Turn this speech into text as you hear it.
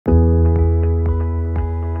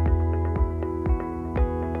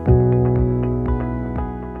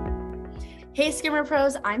Hey Skimmer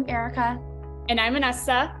Pros, I'm Erica. And I'm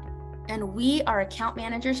Vanessa. And we are account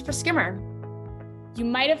managers for Skimmer. You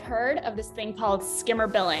might have heard of this thing called Skimmer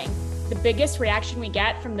billing. The biggest reaction we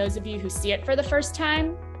get from those of you who see it for the first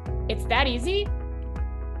time, it's that easy?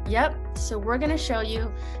 Yep, so we're gonna show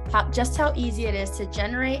you just how easy it is to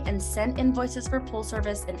generate and send invoices for pool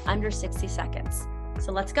service in under 60 seconds.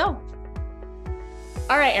 So let's go.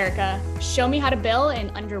 All right, Erica, show me how to bill in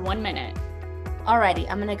under 1 minute. Alrighty,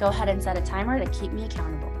 I'm gonna go ahead and set a timer to keep me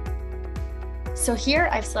accountable. So here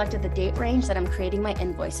I've selected the date range that I'm creating my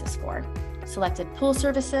invoices for, selected pool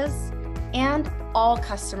services, and all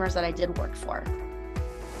customers that I did work for.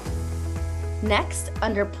 Next,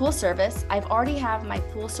 under pool service, I've already have my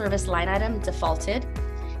pool service line item defaulted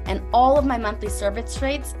and all of my monthly service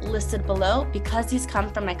rates listed below because these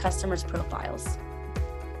come from my customers' profiles.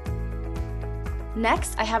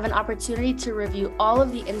 Next, I have an opportunity to review all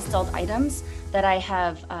of the installed items that I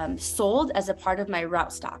have sold as a part of my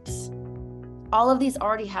route stops. All of these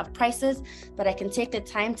already have prices, but I can take the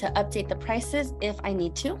time to update the prices if I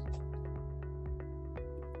need to.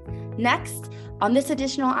 Next, on this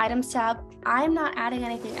additional items tab, I'm not adding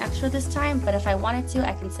anything extra this time, but if I wanted to,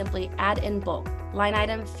 I can simply add in bulk, line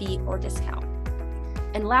item, fee, or discount.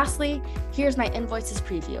 And lastly, here's my invoices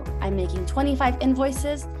preview. I'm making 25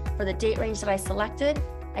 invoices for the date range that I selected.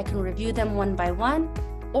 I can review them one by one,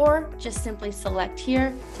 or just simply select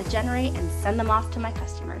here to generate and send them off to my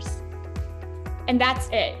customers. And that's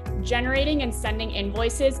it. Generating and sending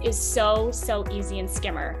invoices is so easy in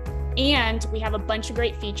Skimmer. And we have a bunch of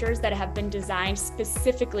great features that have been designed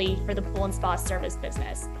specifically for the pool and spa service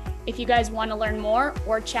business. If you guys want to learn more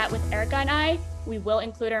or chat with Erica and I, we will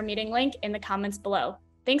include our meeting link in the comments below.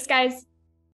 Thanks, guys.